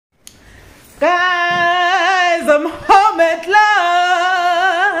Guys, I'm home at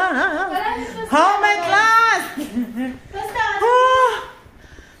last. Home at last. Oh,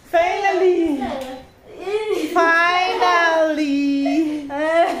 finally.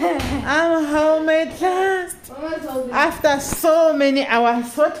 I'm home at last. After so many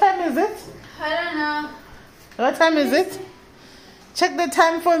hours. What time is it? I don't know. What time is it? Check the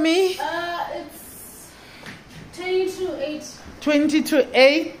time for me. It's 20 to 8. 20 to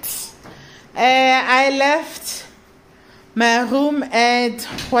 8. I left my room at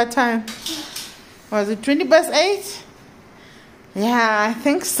what time? Was it 20 past 8? Yeah, I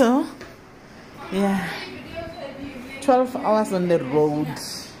think so. Yeah. 12 hours on the road.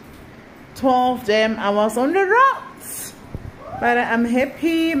 12 damn hours on the roads. But I'm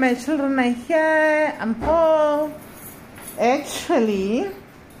happy. My children are here. I'm home. Actually,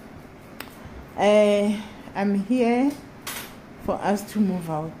 I'm here for us to move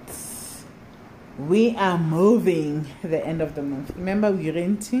out. We are moving the end of the month. Remember, we're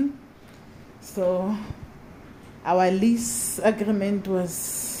renting. So our lease agreement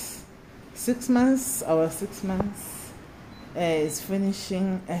was 6 months. Our 6 months is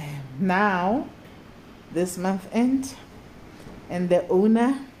finishing now, this month end. And the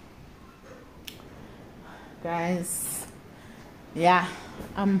owner, guys, yeah,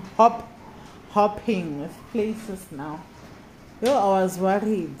 I'm hopping with places now. Though I was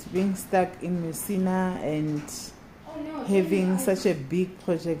worried being stuck in Messina and having such a big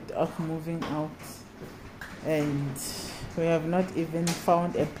project of moving out, and we have not even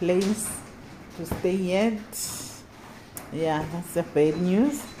found a place to stay yet. Yeah, that's the bad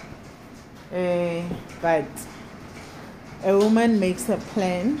news. But a woman makes a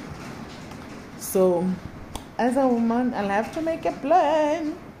plan, so as a woman I'll have to make a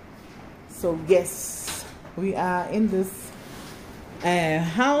plan. So yes, we are in this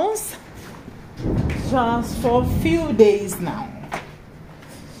house just for a few days now.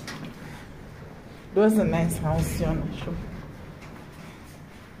 It was a nice house,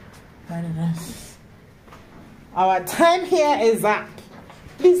 our time here is up.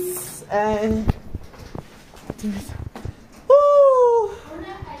 Please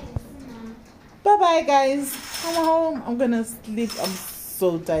bye bye guys, I'm home. I'm gonna sleep. I'm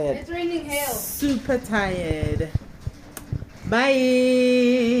so tired. It's raining hail. Super tired. Bye.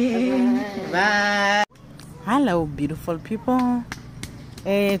 Bye. Hello beautiful people.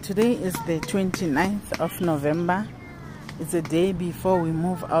 Today is the 29th of November. It's a day before we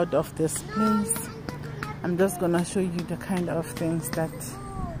move out of this place. I'm just gonna show you the kind of things that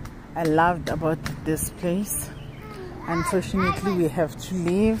I loved about this place. Unfortunately, we have to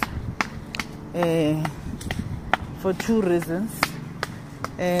leave for two reasons.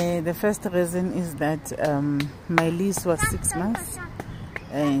 The first reason is that my lease was 6 months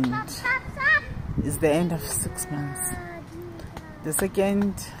and it's the end of 6 months. The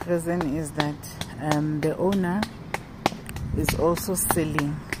second reason is that the owner is also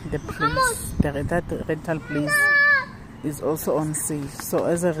selling the place. That rental place is also on sale. So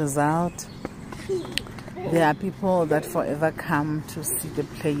as a result, there are people that forever come to see the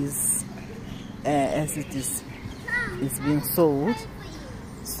place as it is being sold.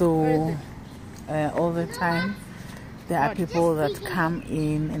 So all the time there are people that come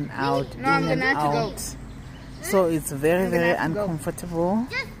in and out, so it's very uncomfortable.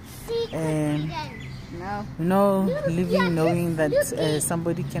 You know, living knowing that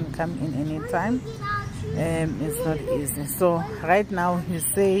somebody can come in anytime, it's not easy. So right now he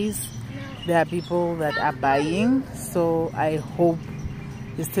says there are people that are buying, so I hope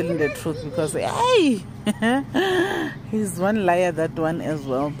he's telling the truth, because hey, he's one liar, that one as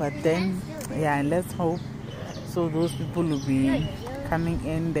well. But then yeah, let's hope. So those people will be coming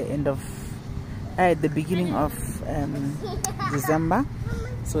in the beginning of December.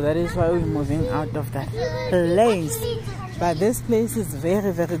 So that is why we're moving out of that place. But this place is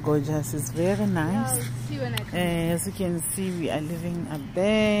very gorgeous. It's very nice. As you can see, we are living up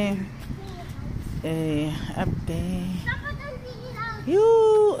there. Up there.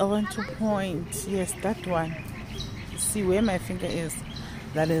 I want to point. Yes, that one. See where my finger is?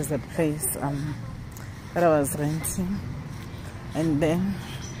 That is the place that I was renting. And then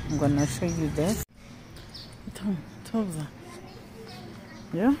I'm gonna show you this.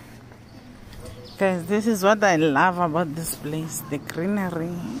 Yeah, guys, this is what I love about this place, the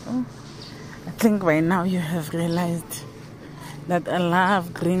greenery. I think by now you have realized that I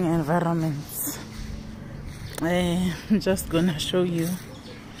love green environments. I'm just gonna show you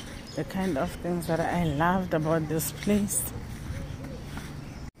the kind of things that I loved about this place.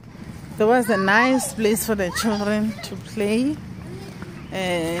 There was a nice place for the children to play.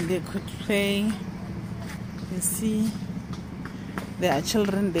 They could play. You see, there are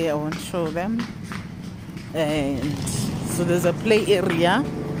children there. I won't show them. And so there's a play area.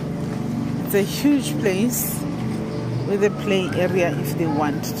 It's a huge place with a play area if they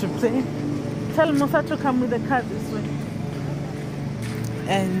want to play. Tell Musa to come with the car this way.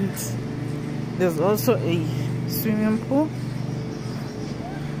 And there's also a swimming pool.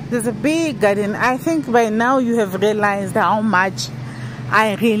 There's a big garden. I think by now you have realized how much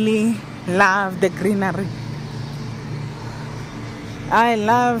I really love the greenery. I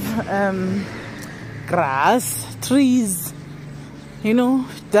love grass, trees. You know,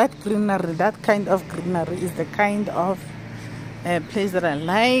 that greenery, that kind of greenery is the kind of place that I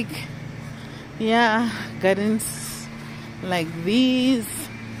like. Yeah, gardens like these.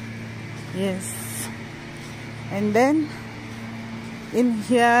 Yes. And then in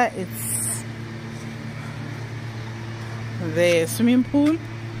here it's the swimming pool.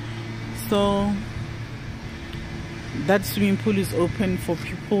 So that swimming pool is open for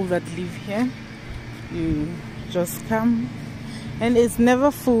people that live here. You just come, and it's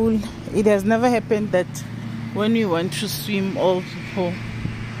never full. It has never happened that when we want to swim, all people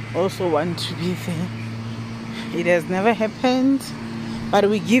also want to be there. It has never happened, but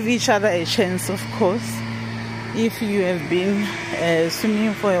we give each other a chance, of course. If you have been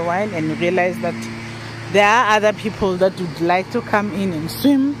swimming for a while and you realize that there are other people that would like to come in and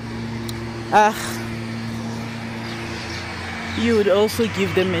swim, you would also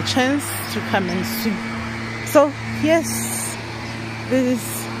give them a chance to come and swim. So yes, this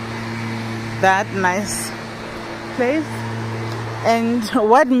is that nice place. And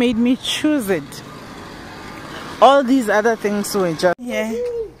what made me choose it, all these other things were just here.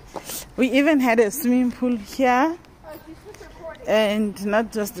 We even had a swimming pool here, and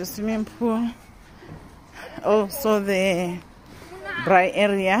not just the swimming pool, also the dry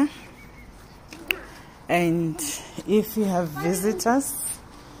area. And if you have visitors,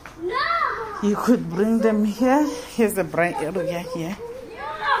 you could bring them here. Here's a bright area here.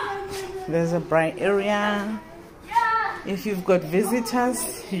 There's a bright area. If you've got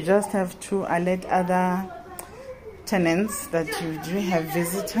visitors, you just have to alert other tenants that you do have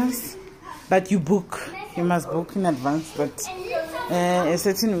visitors, but you book. You must book in advance that a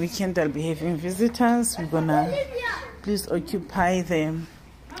certain weekend I'll be having visitors. We're gonna please occupy the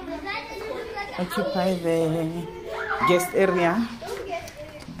guest area.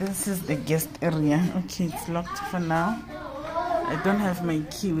 This is the guest area. Okay, it's locked for now. I don't have my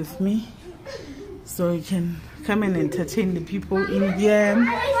key with me, so you can come and entertain the people in here.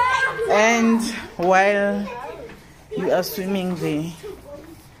 And while you are swimming there,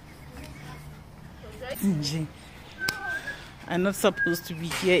 I'm not supposed to be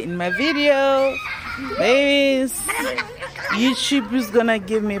here in my video, babies. YouTube is gonna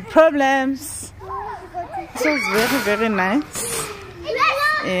give me problems. So it's very, very nice.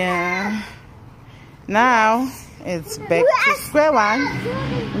 Yeah. Now it's back to square one.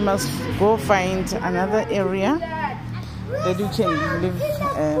 You must go find another area that you can live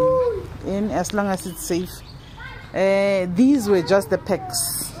in, as long as it's safe. These were just the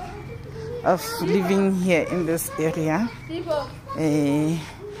perks of living here in this area. It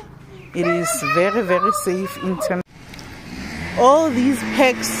is very, very safe in terms. All these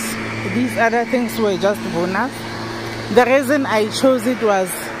perks, these other things were just bonus. The reason I chose it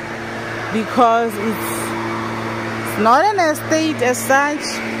was because it's not an estate as such,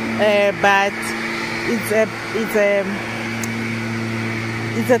 but it's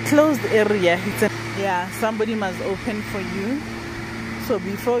a closed area. Yeah, somebody must open for you. So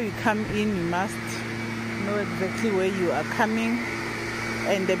before you come in, you must know exactly where you are coming,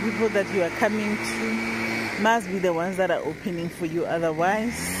 and the people that you are coming to must be the ones that are opening for you.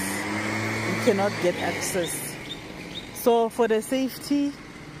 Otherwise, you cannot get access. So for the safety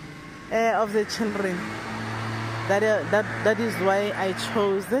of the children, that is why I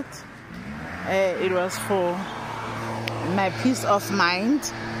chose it. It was for my peace of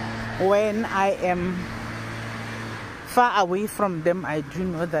mind. When I am far away from them, I do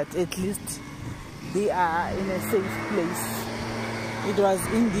know that at least they are in a safe place. It was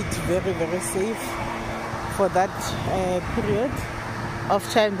indeed very, very safe for that period of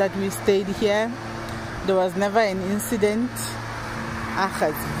time that we stayed here. There was never an incident.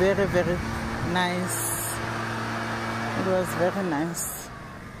 It's very, very nice. It was very nice.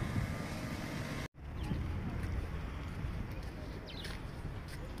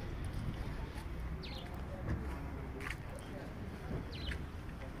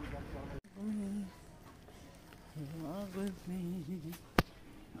 Walk with me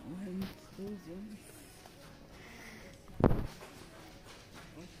when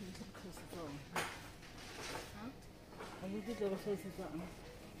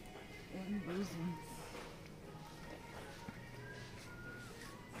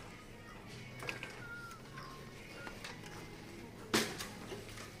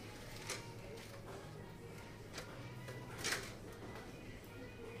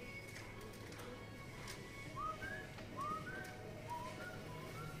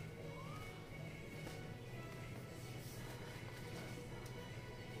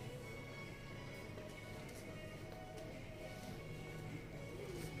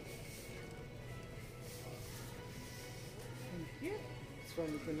It's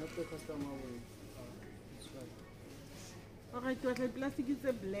fine, you can help the customer with it's fine. Alright, what the plastic is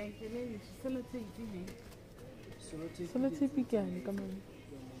a blank and then it's sellotape. Sellotape Sellotape, come on.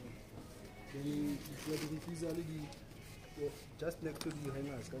 then if you are the diffuser, just next to the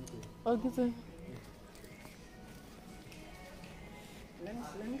hangers, come to. Okay, sir.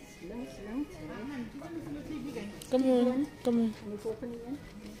 Come on, come on.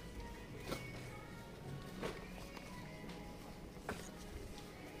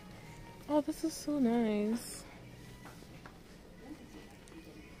 Oh, this is so nice.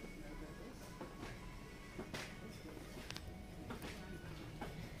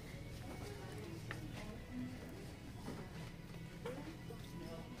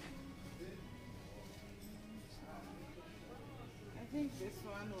 I think this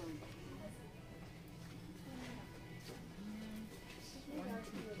one will.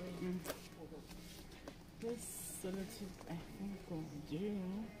 This sellotape, I think, will do.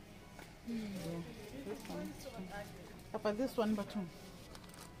 This one. Papa, this one button.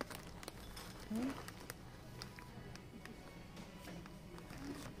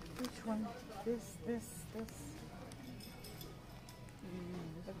 Which one? This.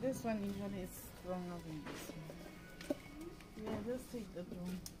 But this one usually is stronger than this one. Yeah, just take that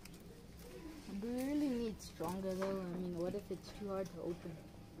one. Do we really need stronger though? I mean, what if it's too hard to open?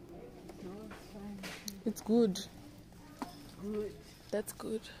 No, it's fine. It's good. Good. That's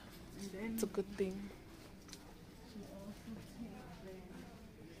good. And then It's a good thing. she also takes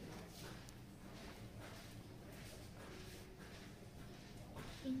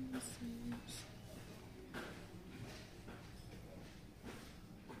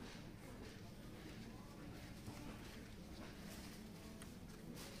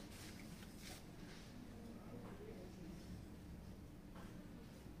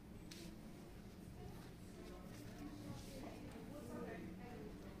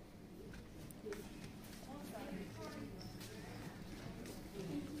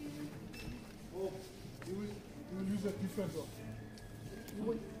You will use a different one. You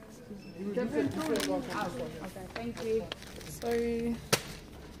will use a Different different one. Okay, thank you. Sorry.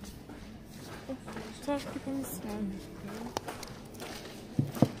 Sorry, keep on saying.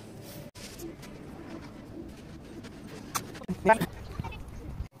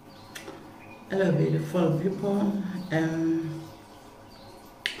 Hello, beautiful people.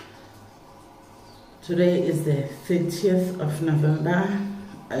 Today is the 30th of November.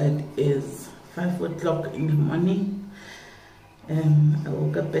 It is 5 o'clock in the morning. I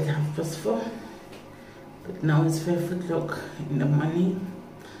woke up at 4:30, but now it's 5 o'clock in the morning.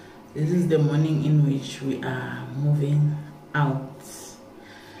 This is the morning in which we are moving out.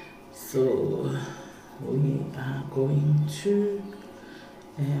 So we are going to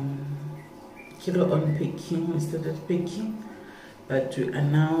carry on picking. We started picking, but we are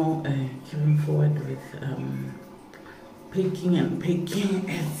now carrying forward with picking and picking.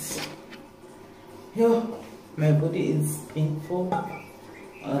 My body is painful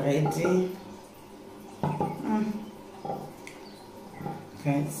already.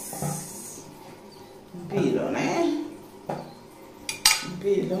 Guys, below,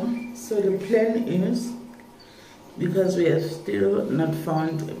 so the plan is, because we have still not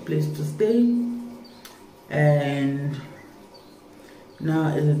found a place to stay, and now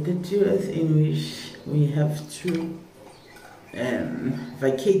is the 30th in which we have to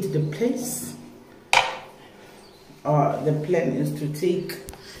vacate the place. The plan is to take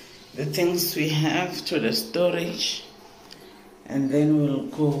the things we have to the storage, and then we'll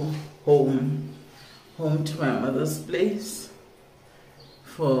go home to my mother's place.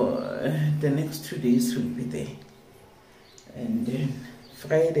 For the next 2 days we'll be there, and then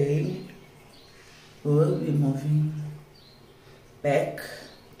Friday we will be moving back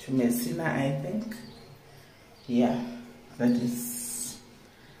to Messina, I think. Yeah, that is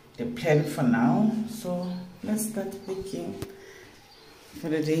the plan for now. So let's start picking for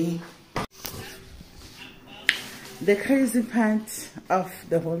the day. The crazy part of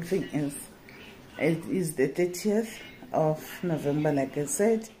the whole thing is, it is the 30th of November, like I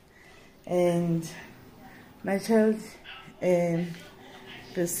said, and my child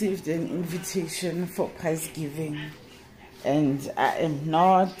received an invitation for prize giving, and I am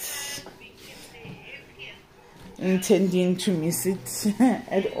not intending to miss it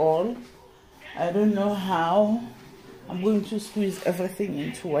at all. I don't know how I'm going to squeeze everything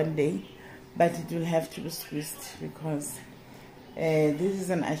into one day, but it will have to be squeezed because this is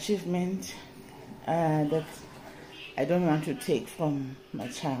an achievement that I don't want to take from my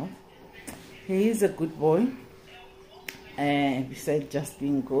child. He is a good boy, besides just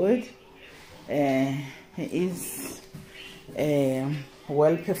being good. He is a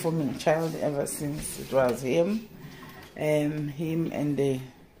well-performing child ever since it was him and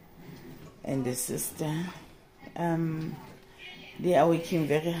the sister. They are working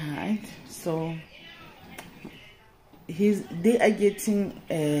very hard, so they are getting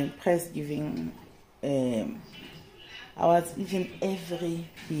prize giving awards each and every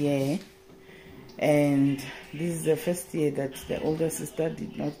year, and this is the first year that the older sister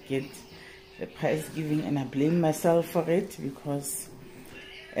did not get the prize giving, and I blame myself for it because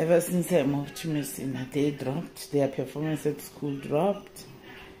ever since I moved to Messina, they dropped, their performance at school dropped,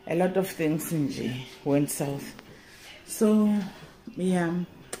 a lot of things in J went south. So yeah,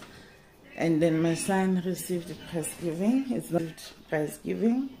 and then my son received the prize giving. It's not prize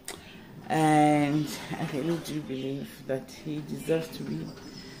giving, and I really do believe that he deserves to be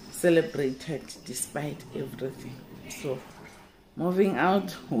celebrated despite everything. So moving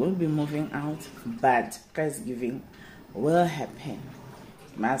out, will be moving out, but prize giving will happen.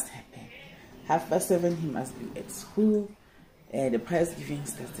 It must happen. 7:30 he must be at school. The prize giving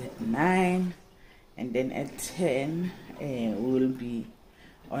starts at 9, and then at 10 we will be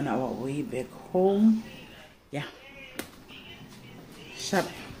on our way back home. Yeah, sharp.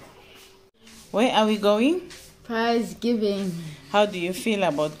 Where are we going? Prize giving. How do you feel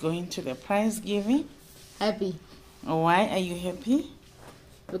about going to the prize giving? Happy. Why are you happy?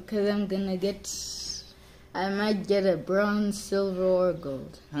 Because I might get a bronze, silver, or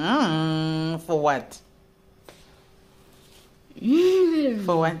gold. For what?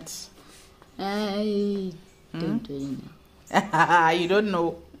 For what? I don't really know. You don't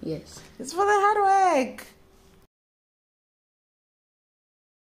know? Yes. It's for the hard work.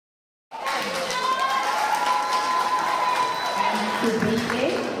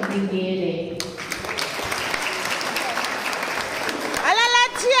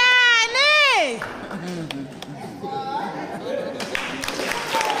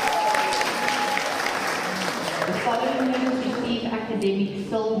 The following members receive academic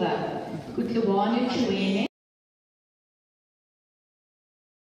silver. Kutluwanu Chiwene.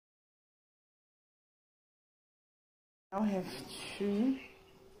 I have 2,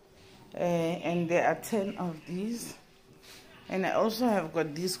 and there are 10 of these, and I also have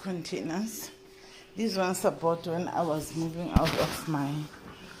got these containers. These ones I bought when I was moving out of my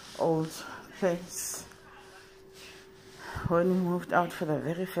old place. When we moved out for the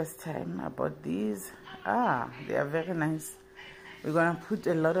very first time, I bought these. They are very nice. We're gonna put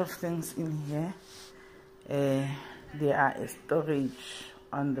a lot of things in here. They are a storage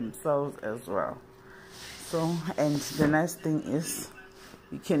on themselves as well. So, and the nice thing is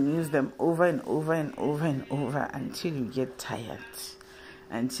you can use them over and over and over and over until you get tired,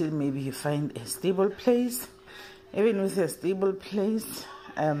 until maybe you find a stable place. Even with a stable place,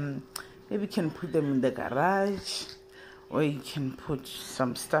 maybe you can put them in the garage, or you can put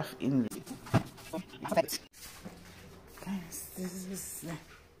some stuff in. Guys, this is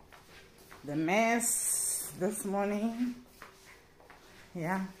the mess this morning.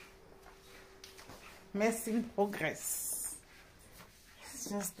 Yeah, mess in progress. It's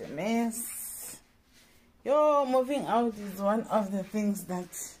just a mess. Moving out is one of the things that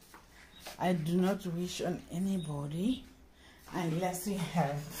I do not wish on anybody unless you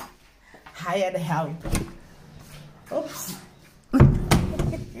have hired help. Oops.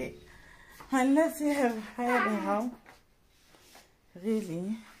 Unless you have hired help,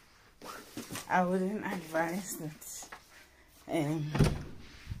 really, I wouldn't advise that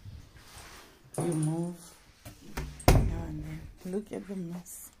you move now and then. Look at the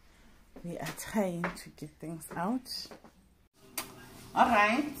mess. We are trying to get things out.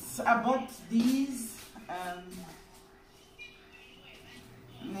 Alright, so I bought these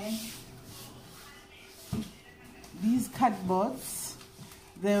cardboards.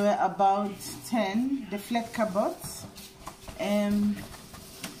 There were about 10, the flat cupboards.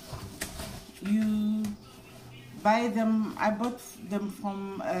 You buy them. I bought them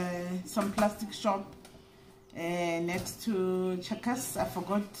from some plastic shop next to Chakas. I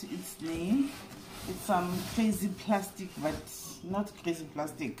forgot its name. It's some crazy plastic, but not crazy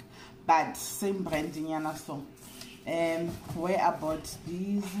plastic, but same brand in Yana. So where I bought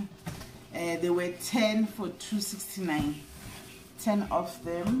these. They were 10 for $2.69. 10 of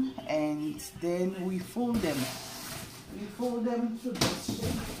them, and then we fold them. We fold them to this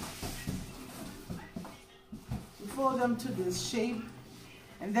shape. We fold them to this shape,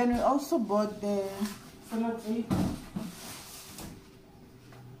 and then we also bought the sellotape.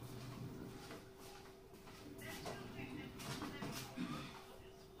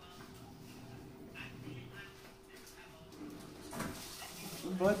 We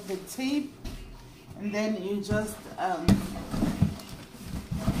bought the tape, and then you just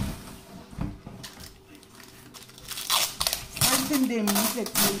straighten them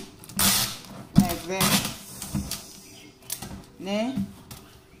immediately like that. Ne?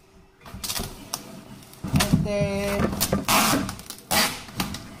 And then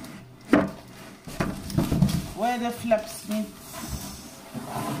where the flaps meet,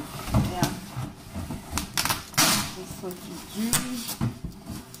 yeah, that's what you do.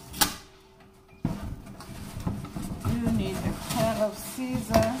 You need a pair of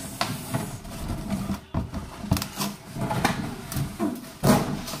scissors.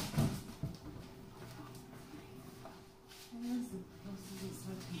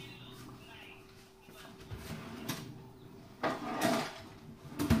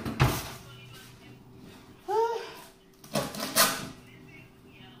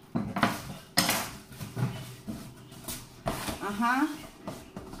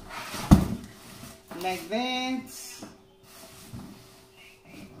 Like that,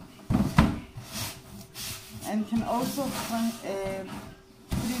 and can also put it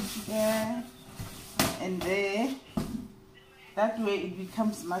here and there. That way it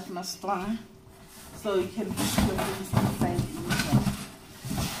becomes much more strong, so you can put your things inside inside.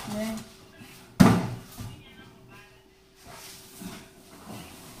 Okay.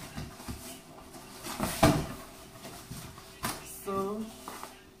 So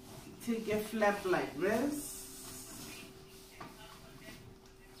take a flap like this.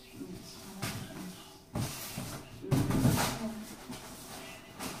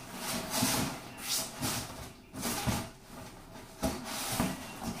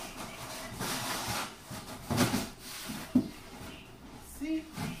 See?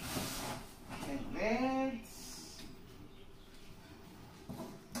 Like that.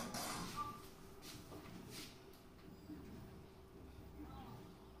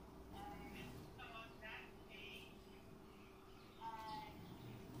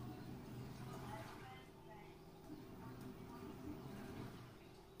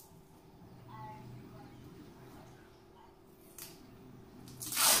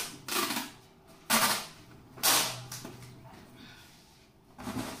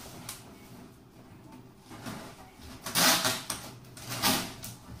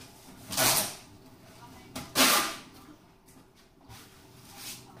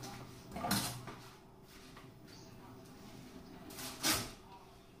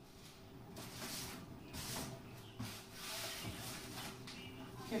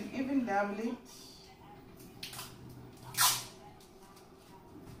 Can even double it.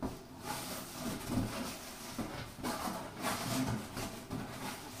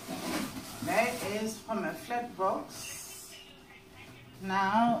 That is from a flat box.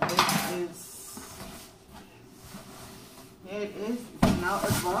 Now it is, here it is, it's now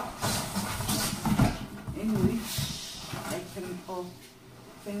a box in which I can put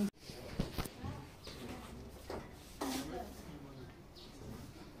things.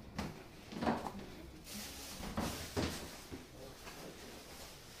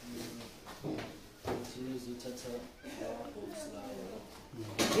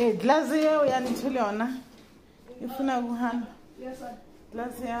 Glass here uyanithole yona ifuna kuhamba.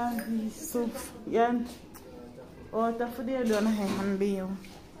 Glass here the soup yan o tafudile yona hayihambiyo.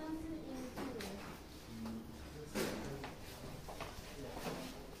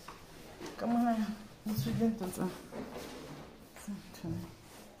 Come on, let's read that.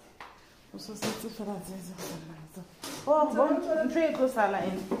 So setsi fela zeze. Oh, bon, ntho e tlo sala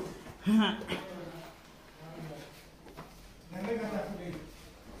ene.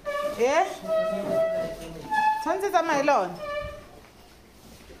 Yeah? Tshwantse tsamaye le one.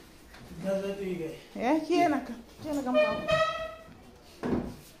 Yeah, ke ena ka morago.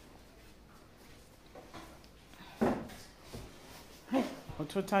 Hai, o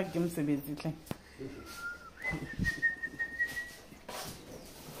thotha ke mosebetsi hle.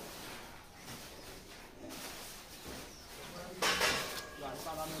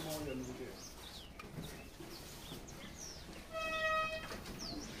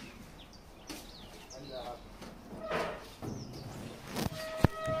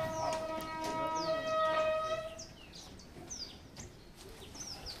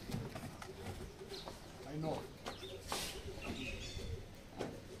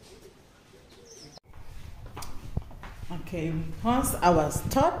 Okay, because I was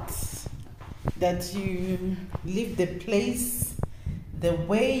taught that you leave the place the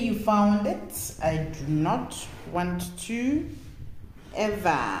way you found it. I do not want to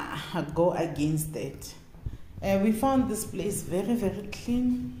ever go against it. We found this place very, very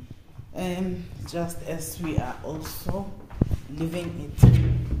clean, just as we are also leaving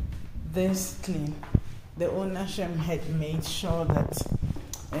it this clean. The ownership had made sure that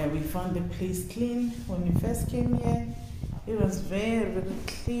we found the place clean. When we first came here, it was very, very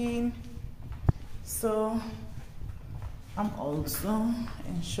clean. So I'm also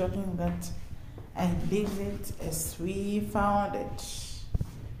ensuring that I leave it as we found it.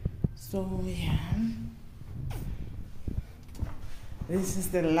 So yeah, this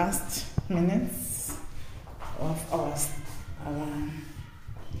is the last minutes of our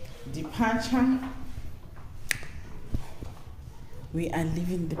departure. We are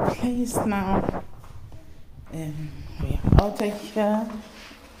leaving the place now, and we are out of here.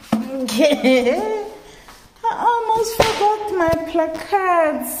 Okay. I almost forgot my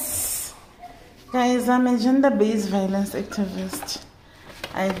placards. Guys, I'm a gender-based violence activist.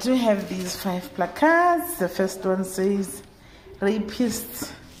 I do have these 5 placards. The first one says,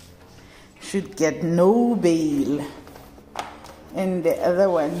 rapists should get no bail. And the other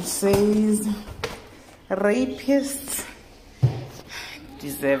one says, rapists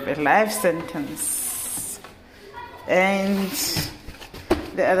deserve a life sentence. And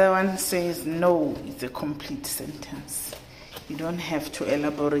the other one says, no, it's a complete sentence. You don't have to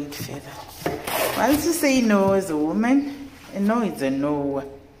elaborate further. Once you say no as a woman, a no is a no.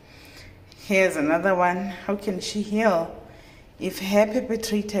 Here's another one. How can she heal if her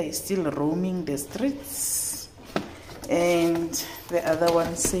perpetrator is still roaming the streets? And the other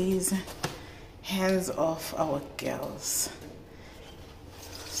one says, hands off our girls.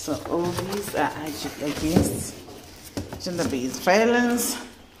 So all these are against gender-based violence.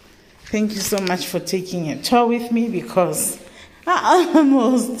 Thank you so much for taking a tour with me, because I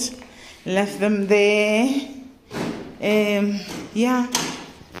almost left them there. Yeah,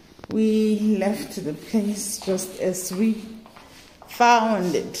 we left the place just as we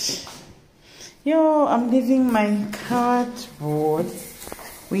found it. Yo, I'm leaving my cardboard.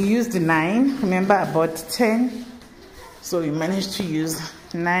 We used 9. Remember, I bought 10. So we managed to use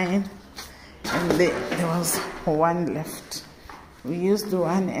 9. And there was 1 left. We used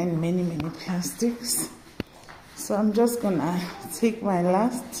 1 and many, many plastics. So I'm just gonna take my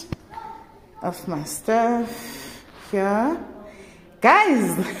last of my stuff here.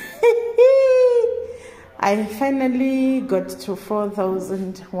 Guys, I finally got to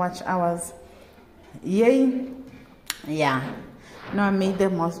 4,000 watch hours. Yay. Yeah. No, I made the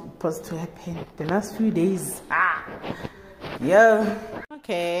most supposed to happen the last few days. Yeah.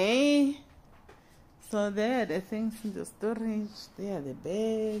 Okay. So there are the things in the storage. There are the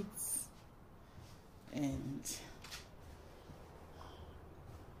beds. And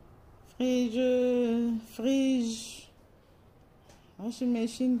fridge, washing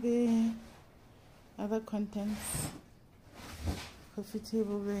machine there, other contents, coffee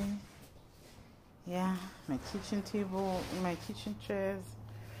table there. Yeah, my kitchen table, my kitchen chairs.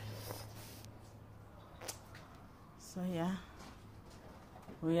 So yeah,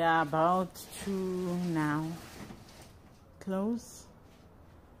 we are about to now close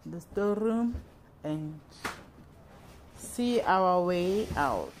the storeroom and see our way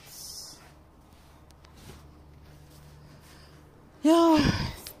out. Yeah,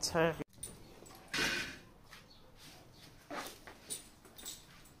 it's terrible.